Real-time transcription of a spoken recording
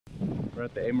We're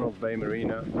at the Emerald Bay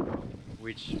Marina,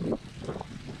 which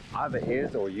either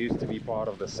is or used to be part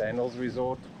of the Sandals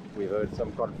Resort. We've heard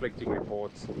some conflicting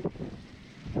reports,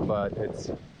 but it's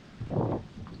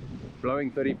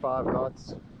blowing 35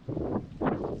 knots. I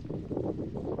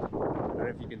don't know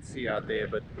if you can see out there,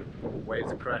 but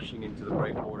waves are crashing into the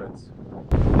breakwaters.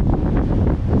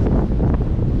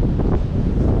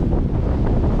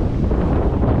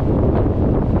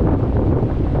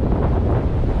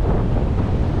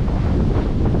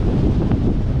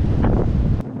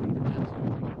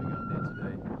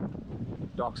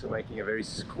 Docks are making a very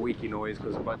squeaky noise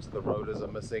because a bunch of the rollers are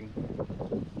missing.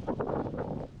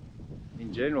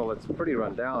 In general, it's pretty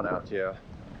run down out here.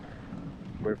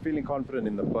 We're feeling confident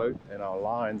in the boat and our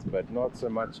lines, but not so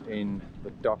much in the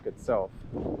dock itself.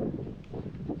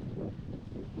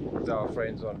 These are our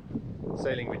friends on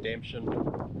Sailing Redemption,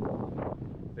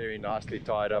 very nicely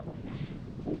tied up,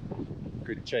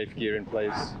 good chafe gear in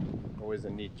place, always a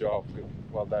neat job. Good.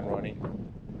 Well done, Ronnie.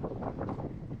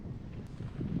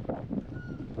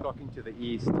 Clocking to the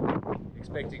east,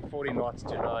 expecting 40 knots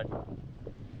tonight,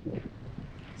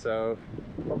 so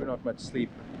probably not much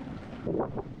sleep.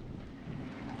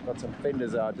 Got some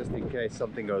fenders out just in case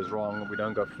something goes wrong, we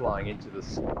don't go flying into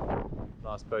this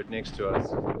nice boat next to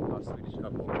us, our Swedish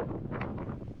couple.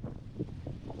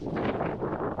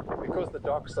 Because the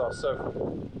docks are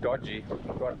so dodgy,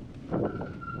 we've got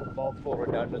multiple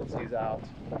redundancies out,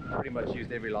 pretty much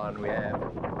used every line we have.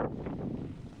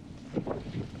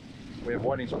 We have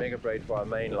 1-inch mega braid for our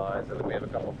main lines, and then we have a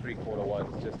couple 3/4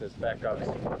 ones just as backups,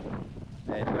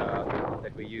 and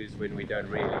that we use when we don't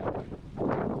really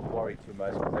worry too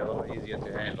much because they're a little easier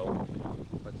to handle.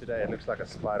 But today it looks like a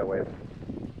spider web.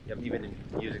 I'm even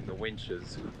using the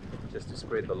winches just to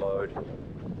spread the load.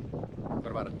 We've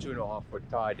got about a 2.5 foot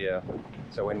tide here,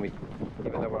 so when we,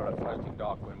 even though we're on a floating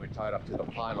dock, when we're tied up to the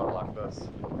pylon like this,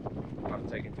 we've got to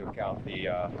take into account the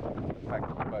fact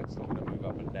that the boat's still going to move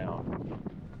up and down.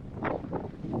 I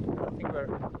think we're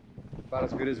about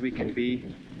as good as we can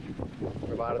be,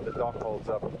 provided the dock holds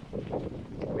up.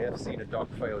 We have seen a dock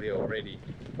failure already,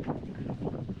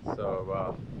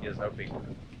 so here's hoping.